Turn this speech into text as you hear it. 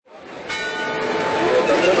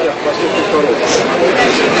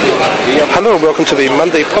Hello and welcome to the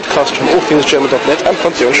Monday podcast from allthingsgerman.net and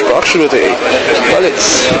pensionssprachschule.de. Well,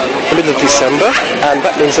 it's the middle of December and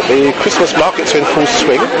that means that the Christmas markets are in full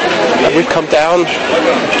swing, and we've come down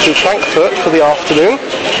to Frankfurt for the afternoon,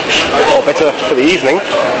 or better for the evening,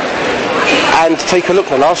 and to take a look.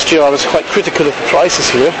 Now, last year I was quite critical of the prices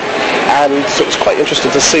here, and so it was quite interesting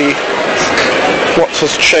to see what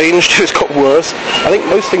has changed. It's got worse. I think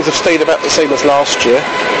most things have stayed about the same as last year.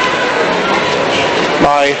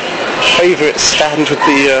 My favourite stand with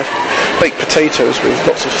the baked potatoes with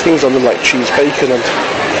lots of things on them like cheese, bacon and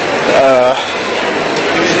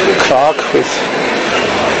Quark with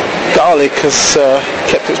garlic has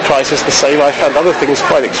kept its prices the same. I found other things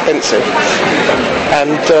quite expensive,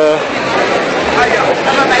 and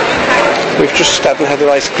we've just had a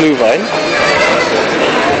nice glühwein,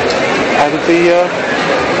 and the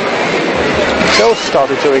girls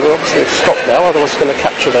started doing well. Obviously they've stopped now, otherwise it's going to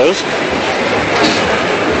capture those.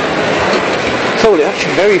 So it's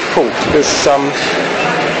actually very full. There's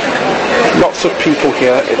lots of people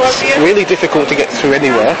here. It's really difficult to get through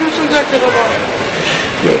anywhere.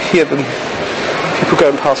 You'll hear them, people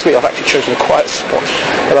going past me. I've actually chosen a quiet spot,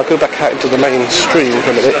 and I'll go back out into the main stream for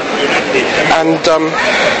a minute. And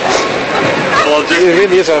it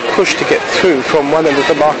really is a push to get through from one end of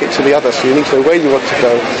the market to the other, so you need to know where you want to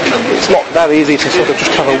go. It's not that easy to sort of just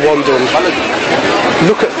have a wander and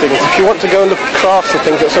look at things. If you want to go and look at crafts and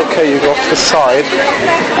things, it's okay, you go off to the side,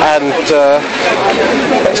 and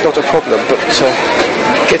that's not a problem, but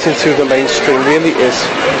getting through the mainstream really is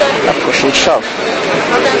a push and shove.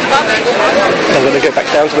 I'm going to go back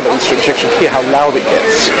down to the mainstream so you can hear how loud it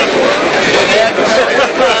gets.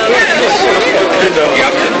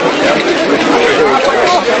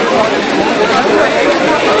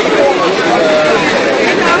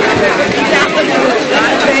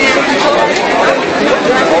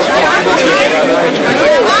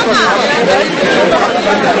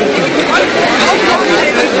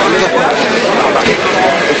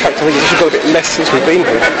 In fact, I think it's actually got a bit less since we've been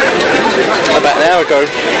here. About an hour ago,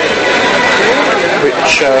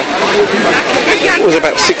 which was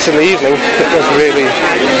about 6 in the evening, it was really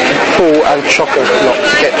full and chock-a-block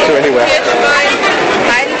to get to anywhere.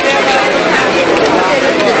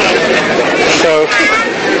 So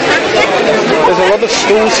there's a lot of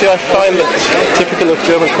stalls here. I find that typical of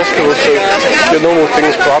German festivals, so your normal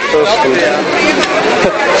things, bratwurst and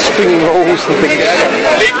spring rolls and things,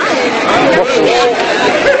 waffles,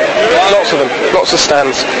 lots of them, lots of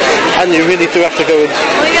stands, and you really do have to go and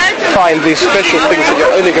find these special things that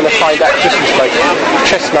you're only going to find at Christmas, like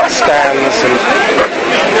chestnut stands and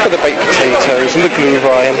the baked potatoes and the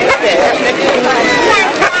glühwein.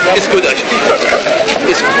 Ist gut, ist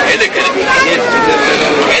richtig wild.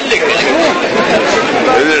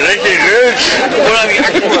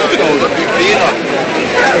 Oder wie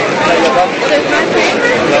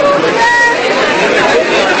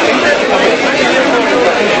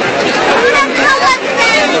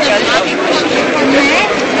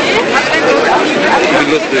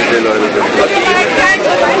wie lustig die Leute sind.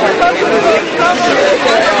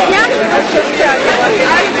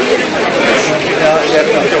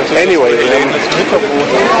 Anyway,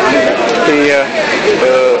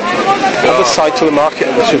 the other side to the market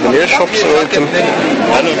and the souvenir shops are open.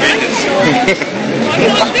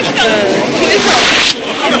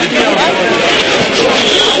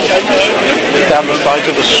 Down the side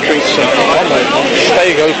of the streets are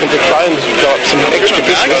staying open to try and got some extra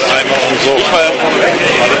business.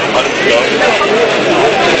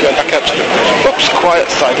 Going back out to the quiet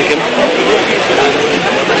side again.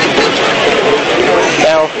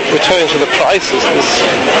 Now, returning to the prices,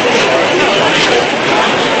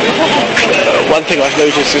 one thing I've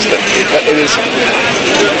noticed is that it is,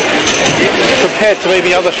 compared to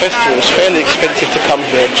maybe other festivals, fairly expensive to come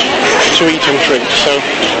here to eat and drink. So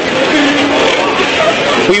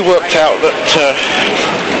we worked out that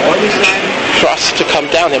for us to come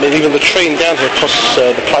down here, I mean even the train down here costs,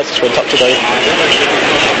 the prices went up today,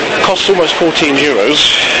 costs almost 14 euros.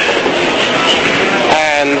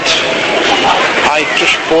 And I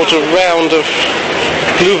just bought a round of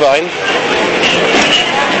glühwein,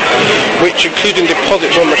 which including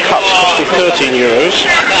deposits on the cups costed 13 euros.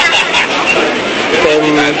 Then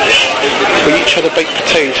we each had a baked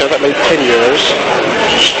potato, that made 10 euros.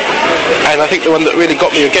 And I think the one that really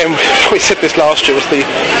got me again, we said this last year, was the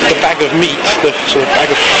bag of meat, the sort of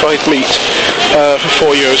bag of fried meat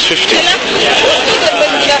for €4.50.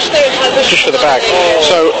 Just for the bag.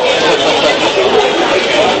 So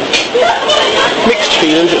mixed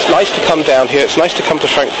feelings. It's nice to come down here. It's nice to come to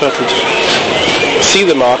Frankfurt and see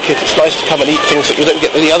the market. It's nice to come and eat things that you don't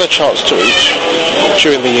get any other chance to eat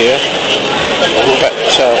during the year. but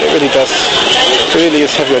it really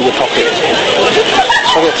is heavy on your pocket.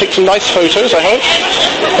 So I'm going to take some nice photos, I hope,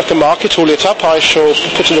 of the market all lit up. I shall be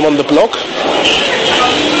putting them on the blog.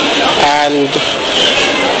 And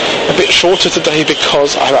a bit shorter today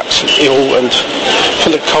because I'm actually ill and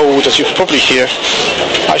full of cold, as you can probably hear.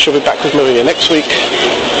 I shall be back with Maria next week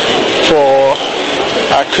for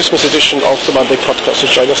our Christmas edition of the Monday Podcast. So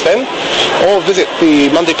join us then, or visit the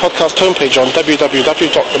Monday Podcast homepage on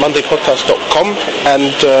www.themondaypodcast.com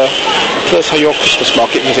and tell us how your Christmas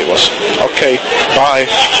market visit was. Okay, bye.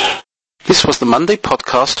 This was the Monday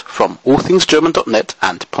Podcast from allthingsgerman.net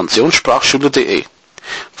and pensionssprachschule.de.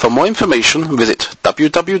 For more information, visit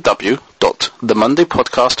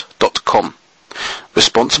www.themondaypodcast.com.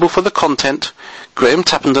 Responsible for the content, Graham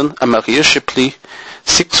Tappenden and Maria Shipley,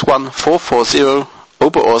 61440,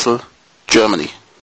 Oberursel, Germany.